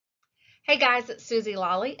Hey guys, it's Susie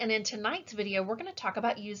Lolly, and in tonight's video, we're going to talk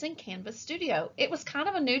about using Canvas Studio. It was kind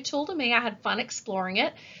of a new tool to me. I had fun exploring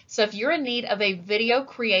it. So if you're in need of a video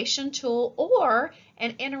creation tool or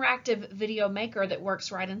an interactive video maker that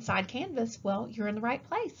works right inside Canvas, well, you're in the right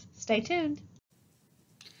place. Stay tuned.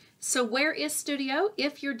 So where is Studio?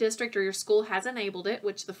 If your district or your school has enabled it,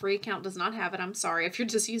 which the free account does not have it, I'm sorry. If you're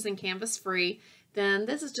just using Canvas free, then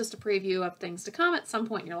this is just a preview of things to come at some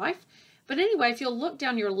point in your life. But anyway, if you'll look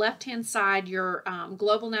down your left-hand side, your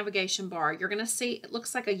global navigation bar, you're going to see it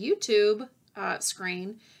looks like a YouTube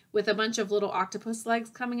screen with a bunch of little octopus legs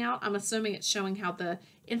coming out. I'm assuming it's showing how the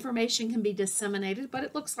information can be disseminated, but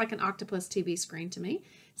it looks like an octopus TV screen to me.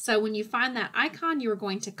 So when you find that icon, you're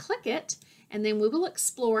going to click it, and then we will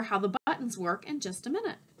explore how the buttons work in just a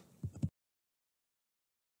minute.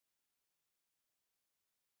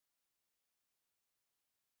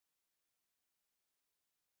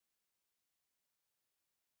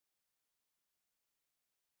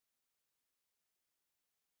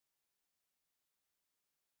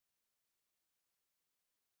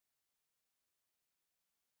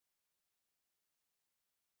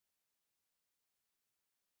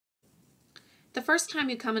 The first time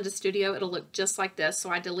you come into Studio, it'll look just like this. So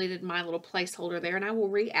I deleted my little placeholder there and I will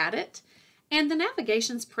re-add it. And the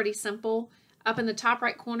navigation's pretty simple. Up in the top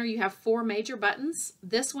right corner, you have 4 major buttons.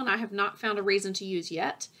 This one I have not found a reason to use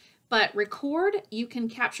yet. But record, you can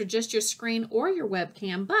capture just your screen or your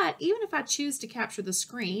webcam. But even if I choose to capture the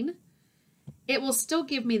screen, it will still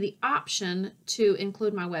give me the option to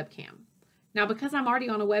include my webcam. Now, because I'm already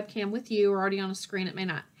on a webcam with you or already on a screen, it may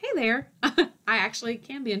not. Hey there, I actually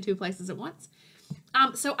can be in 2 places at once.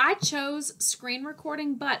 So I chose screen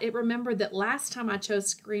recording, but it remembered that last time I chose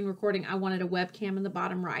screen recording, I wanted a webcam in the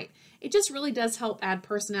bottom right. It just really does help add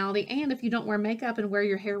personality. And if you don't wear makeup and wear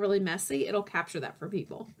your hair really messy, it'll capture that for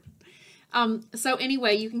people. So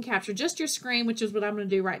anyway, you can capture just your screen, which is what I'm going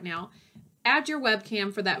to do right now. Add your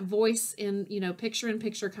webcam for that voice in,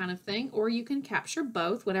 picture-in-picture kind of thing, or you can capture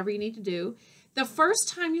both, whatever you need to do. The first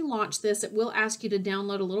time you launch this, it will ask you to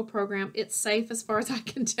download a little program. It's safe as far as I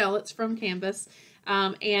can tell. It's from Canvas,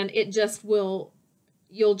 and it just will,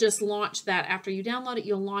 you'll just launch that. After you download it,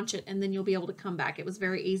 you'll launch it, and then you'll be able to come back. It was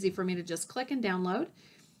very easy for me to just click and download.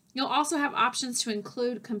 You'll also have options to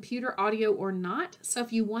include computer audio or not. So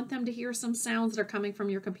if you want them to hear some sounds that are coming from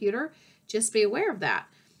your computer, just be aware of that.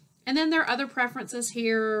 And then there are other preferences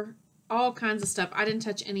here, all kinds of stuff. I didn't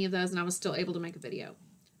touch any of those and I was still able to make a video.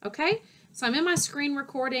 Okay, so I'm in my screen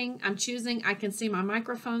recording. I'm choosing, I can see my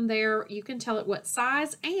microphone there. You can tell it what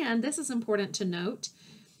size, and this is important to note.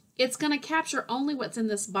 It's going to capture only what's in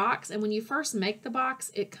this box, and when you first make the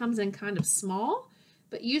box, it comes in kind of small,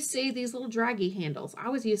 but you see these little draggy handles. I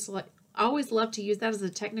always love to use that as a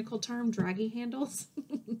technical term, draggy handles.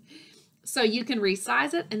 So you can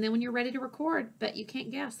resize it, and then when you're ready to record, bet you can't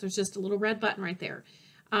guess, there's just a little red button right there.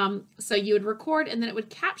 So you would record, and then it would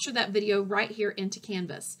capture that video right here into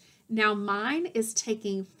Canvas. Now mine is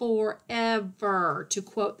taking forever, to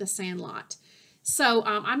quote The Sandlot. So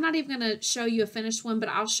I'm not even going to show you a finished one, but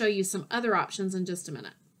I'll show you some other options in just a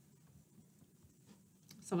minute.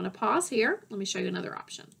 So I'm going to pause here. Let me show you another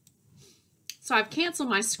option. So I've canceled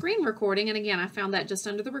my screen recording, and again, I found that just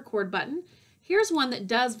under the record button. Here's one that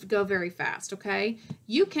does go very fast, okay?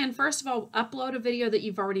 You can, first of all, upload a video that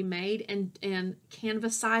you've already made and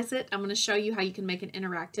canvasize it. I'm going to show you how you can make it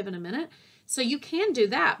interactive in a minute. So you can do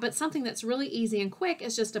that, but something that's really easy and quick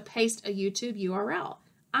is just to paste a YouTube URL.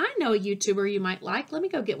 I know a YouTuber you might like. Let me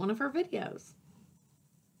go get one of her videos.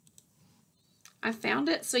 I found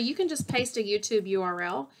it. So you can just paste a YouTube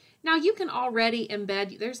URL. Now you can already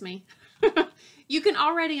embed, there's me. You can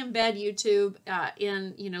already embed YouTube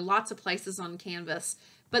in lots of places on Canvas,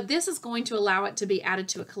 but this is going to allow it to be added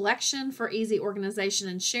to a collection for easy organization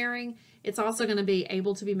and sharing. It's also going to be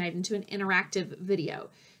able to be made into an interactive video.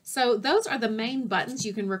 So those are the main buttons.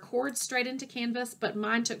 You can record straight into Canvas, but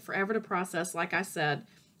mine took forever to process, like I said.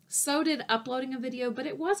 So did uploading a video, but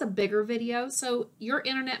it was a bigger video, so your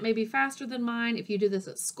internet may be faster than mine. If you do this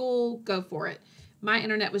at school, go for it. My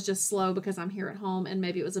internet was just slow because I'm here at home, and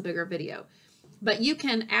maybe it was a bigger video. But you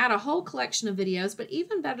can add a whole collection of videos, but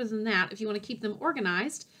even better than that, if you want to keep them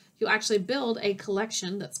organized, you'll actually build a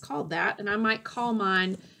collection that's called that, and I might call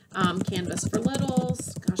mine Canvas for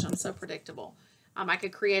Littles. Gosh, I'm so predictable. I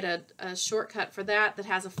could create a shortcut for that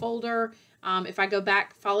has a folder. If I go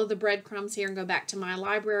back, follow the breadcrumbs here and go back to my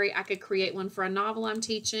library, I could create one for a novel I'm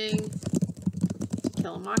teaching, To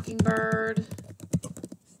Kill a Mockingbird.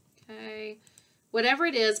 Okay, whatever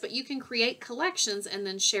it is, but you can create collections and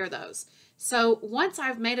then share those. So once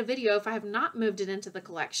I've made a video, if I have not moved it into the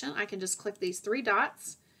collection, I can just click these 3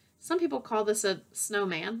 dots, Some people call this a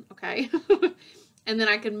snowman, okay? And then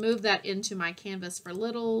I can move that into my Canvas for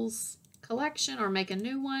Littles collection or make a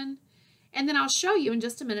new one. And then I'll show you in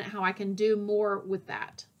just a minute how I can do more with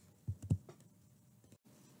that.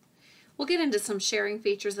 We'll get into some sharing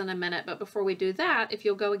features in a minute, but before we do that, if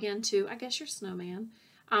you'll go again to, I guess, your snowman,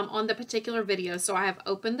 on the particular video. So I have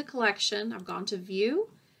opened the collection, I've gone to View,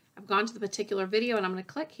 I've gone to the particular video, and I'm going to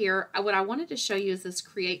click here. What I wanted to show you is this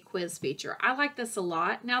Create Quiz feature. I like this a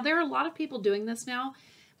lot. Now, there are a lot of people doing this now,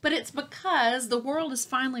 but it's because the world is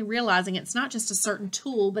finally realizing it's not just a certain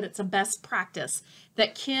tool, but it's a best practice,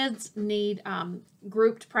 that kids need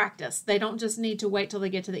grouped practice. They don't just need to wait till they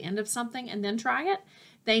get to the end of something and then try it.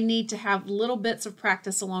 They need to have little bits of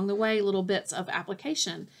practice along the way, little bits of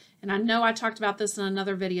application. And I know I talked about this in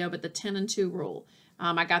another video, but the 10 and 2 rule.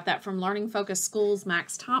 I got that from Learning Focused Schools,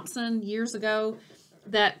 Max Thompson, years ago,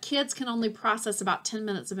 that kids can only process about 10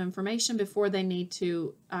 minutes of information before they need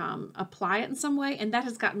to apply it in some way. And that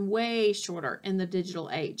has gotten way shorter in the digital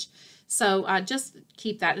age. So just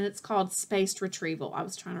keep that. And it's called spaced retrieval. I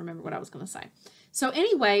was trying to remember what I was going to say. So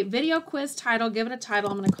anyway, video quiz title, give it a title.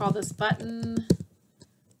 I'm going to call this button-based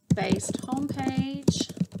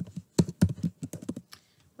homepage.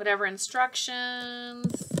 Whatever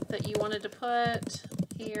instructions that you wanted to put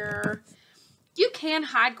here. You can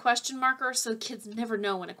hide question markers so kids never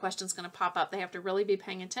know when a question is going to pop up. They have to really be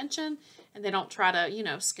paying attention and they don't try to, you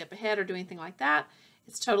know, skip ahead or do anything like that.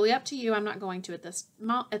 It's totally up to you. I'm not going to at this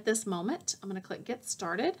moment. I'm going to click Get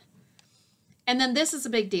Started. And then this is a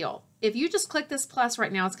big deal. If you just click this plus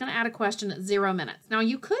right now, it's going to add a question at 0 minutes. Now,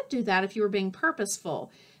 you could do that if you were being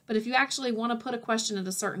purposeful. But if you actually want to put a question at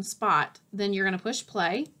a certain spot, then you're going to push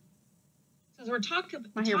play. So we're talking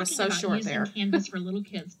my hair was so about short using there. Canvas for little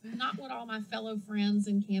kids. Not what all my fellow friends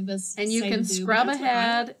in Canvas and you say can to do, scrub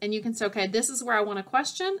ahead and you can say, okay, this is where I want a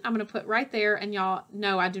question. I'm going to put right there. And y'all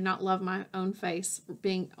know I do not love my own face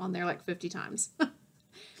being on there like 50 times.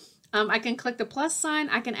 I can click the plus sign.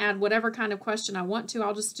 I can add whatever kind of question I want to.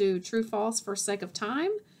 I'll just do true, false for sake of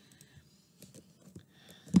time.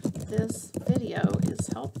 This video is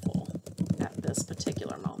helpful at this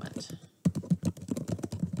particular moment.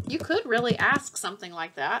 You could really ask something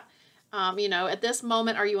like that. You know, at this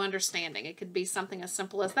moment, are you understanding? It could be something as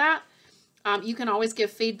simple as that. You can always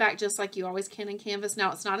give feedback just like you always can in Canvas.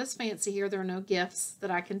 Now, it's not as fancy here. There are no GIFs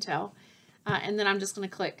that I can tell. And then I'm just going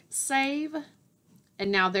to click Save.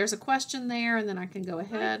 And now there's a question there, and then I can go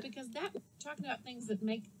ahead. Right, because that talking about things that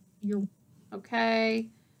make your... Okay.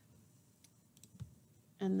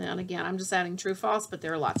 And then again, I'm just adding true, false, but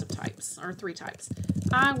there are lots of types, or 3 types.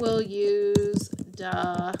 I will use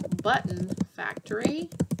the button factory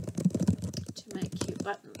to make cute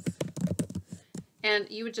buttons. And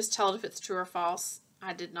you would just tell it if it's true or false.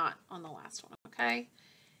 I did not on the last one, okay?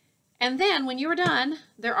 And then when you are done,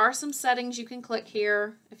 there are some settings you can click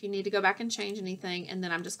here if you need to go back and change anything. And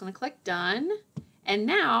then I'm just going to click Done. And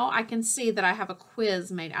now I can see that I have a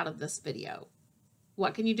quiz made out of this video.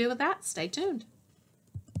 What can you do with that? Stay tuned.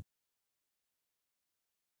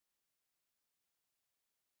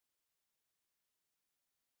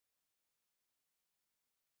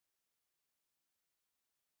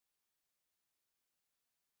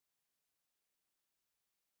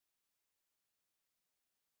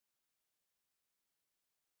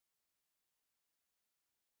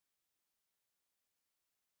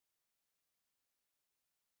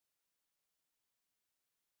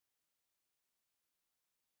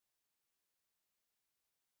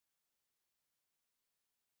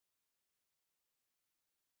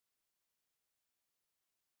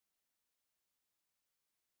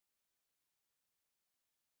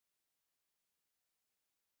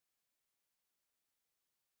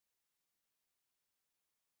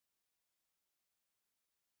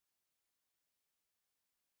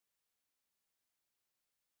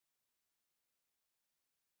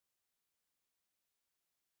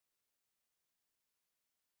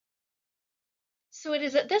 So it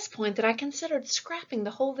is at this point that I considered scrapping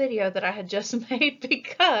the whole video that I had just made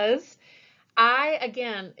because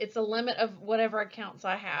again, it's a limit of whatever accounts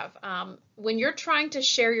I have. When you're trying to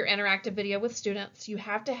share your interactive video with students, you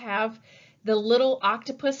have to have the little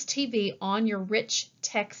octopus TV on your rich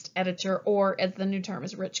text editor, or as the new term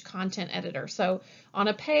is, rich content editor. So on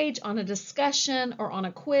a page, on a discussion, or on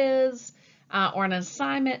a quiz, or an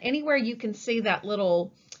assignment, anywhere you can see that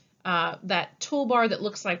little that toolbar that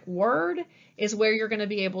looks like Word, is where you're going to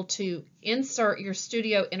be able to insert your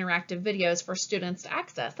studio interactive videos for students to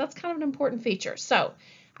access. That's kind of an important feature. So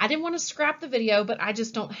I didn't want to scrap the video, but I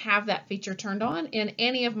just don't have that feature turned on in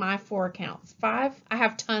any of my 4 accounts. 5, I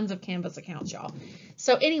have tons of Canvas accounts, y'all.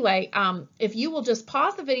 So anyway, if you will just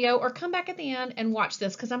pause the video or come back at the end and watch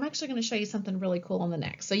this, because I'm actually going to show you something really cool on the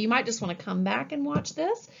next. So you might just want to come back and watch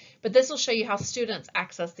this, but this will show you how students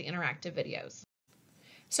access the interactive videos.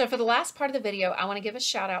 So for the last part of the video, I want to give a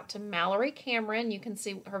shout out to Mallory Cameron. You can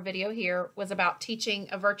see her video here was about teaching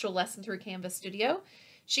a virtual lesson through Canvas Studio.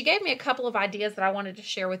 She gave me a couple of ideas that I wanted to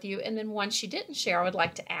share with you, and then one she didn't share I would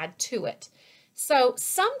like to add to it. So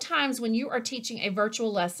sometimes when you are teaching a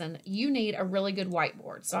virtual lesson, you need a really good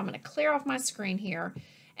whiteboard. So I'm going to clear off my screen here,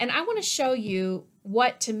 and I want to show you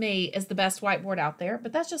what to me is the best whiteboard out there,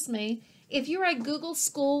 but that's just me. If you're a Google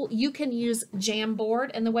school, you can use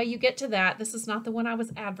Jamboard, and the way you get to that, this is not the one I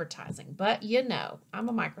was advertising, but you know, I'm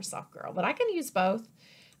a Microsoft girl, but I can use both.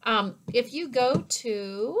 If you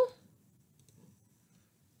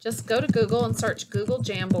just go to Google and search Google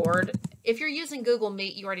Jamboard. If you're using Google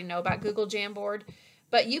Meet, you already know about Google Jamboard,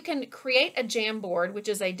 but you can create a Jamboard, which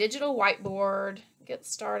is a digital whiteboard. Get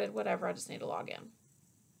started, whatever, I just need to log in.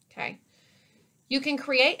 Okay. You can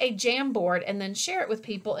create a Jamboard and then share it with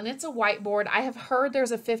people, and it's a whiteboard. I have heard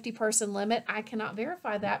there's a 50-person limit. I cannot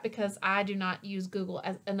verify that because I do not use Google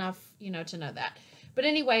enough, to know that. But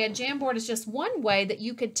anyway, a Jamboard is just one way that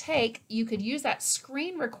you could use that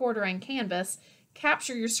screen recorder in Canvas,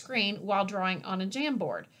 capture your screen while drawing on a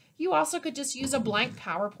Jamboard. You also could just use a blank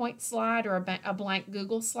PowerPoint slide or a blank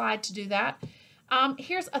Google slide to do that.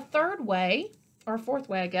 Here's a third way, or fourth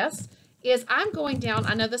way, I guess, is I'm going down.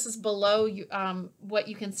 I know this is below what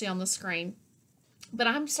you can see on the screen, but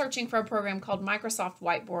I'm searching for a program called Microsoft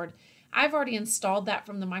Whiteboard. I've already installed that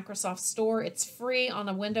from the Microsoft Store. It's free on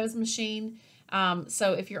a Windows machine.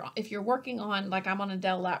 So if you're working on, like I'm on a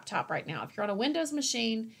Dell laptop right now, if you're on a Windows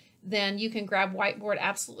machine, then you can grab Whiteboard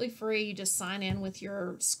absolutely free. You just sign in with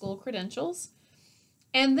your school credentials.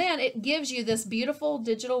 And then it gives you this beautiful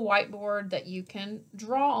digital whiteboard that you can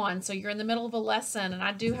draw on. So you're in the middle of a lesson, and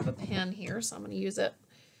I do have a pen here, so I'm going to use it.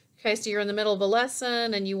 Okay, so you're in the middle of a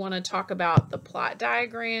lesson and you want to talk about the plot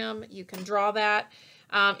diagram. You can draw that.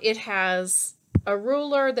 It has a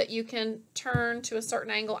ruler that you can turn to a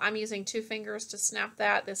certain angle. I'm using 2 fingers to snap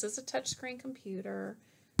that. This is a touchscreen computer.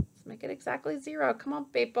 Let's make it exactly 0. Come on,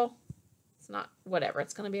 people. It's not, whatever.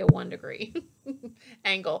 It's going to be a 1 degree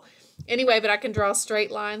angle. Anyway, but I can draw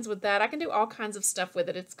straight lines with that. I can do all kinds of stuff with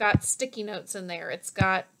it. It's got sticky notes in there. It's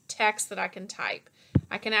got text that I can type.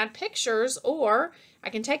 I can add pictures, or I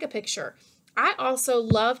can take a picture. I also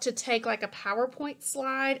love to take like a PowerPoint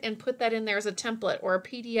slide and put that in there as a template or a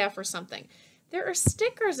PDF or something. There are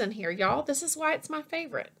stickers in here, y'all. This is why it's my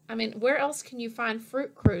favorite. I mean, where else can you find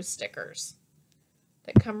Fruit Crew stickers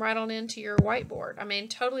that come right on into your whiteboard? I mean,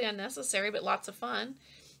 totally unnecessary, but lots of fun.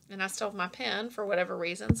 And I still have my pen for whatever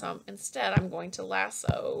reason, so instead I'm going to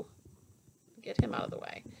lasso, get him out of the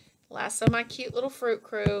way. Lasso my cute little Fruit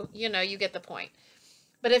Crew. You know, you get the point.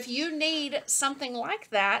 But if you need something like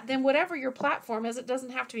that, then whatever your platform is, it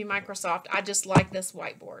doesn't have to be Microsoft. I just like this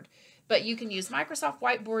whiteboard. But you can use Microsoft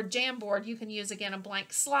Whiteboard, Jamboard. You can use, again, a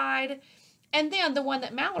blank slide. And then the one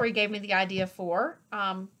that Mallory gave me the idea for,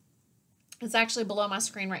 it's actually below my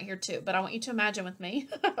screen right here too, but I want you to imagine with me,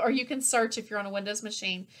 or you can search if you're on a Windows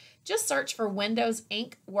machine, just search for Windows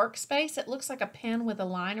Ink Workspace. It looks like a pen with a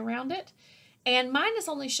line around it. And mine is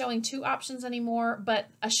only showing 2 options anymore, but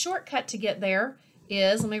a shortcut to get there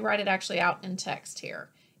is, let me write it actually out in text here.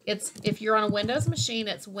 It's, if you're on a Windows machine,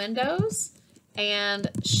 it's Windows and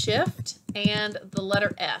Shift and the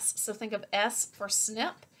letter S. So think of S for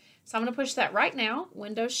snip. So I'm going to push that right now,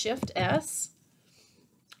 Windows Shift S.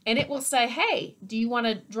 And it will say, hey, do you want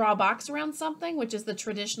to draw a box around something, which is the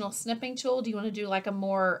traditional snipping tool? Do you want to do like a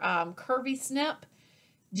more curvy snip?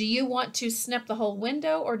 Do you want to snip the whole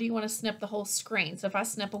window, or do you want to snip the whole screen? So if I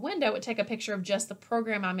snip a window, it would take a picture of just the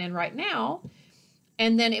program I'm in right now,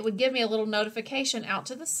 and then it would give me a little notification out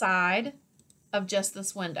to the side of just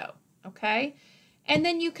this window, okay? And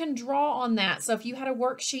then you can draw on that. So if you had a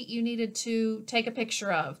worksheet you needed to take a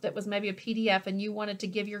picture of that was maybe a PDF and you wanted to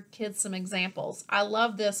give your kids some examples, I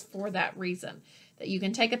love this for that reason, that you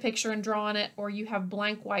can take a picture and draw on it, or you have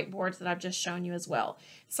blank whiteboards that I've just shown you as well.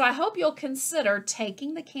 So I hope you'll consider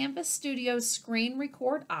taking the Canvas Studio screen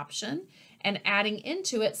record option and adding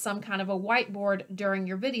into it some kind of a whiteboard during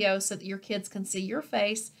your video so that your kids can see your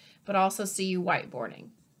face, but also see you whiteboarding.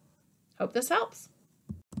 Hope this helps.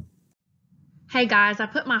 Hey guys, I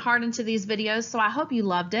put my heart into these videos, so I hope you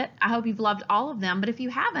loved it. I hope you've loved all of them, but if you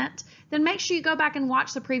haven't, then make sure you go back and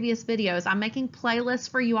watch the previous videos. I'm making playlists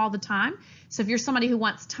for you all the time. So if you're somebody who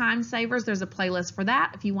wants time savers, there's a playlist for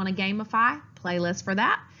that. If you want to gamify, playlist for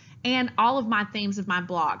that. And all of my themes of my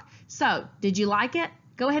blog. So, did you like it?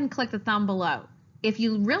 Go ahead and click the thumb below. If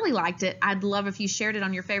you really liked it, I'd love if you shared it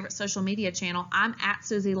on your favorite social media channel. I'm at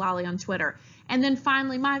Susie Lolly on Twitter. And then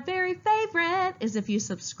finally, my very favorite is if you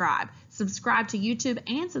subscribe. Subscribe to YouTube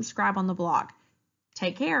and subscribe on the blog.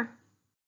 Take care.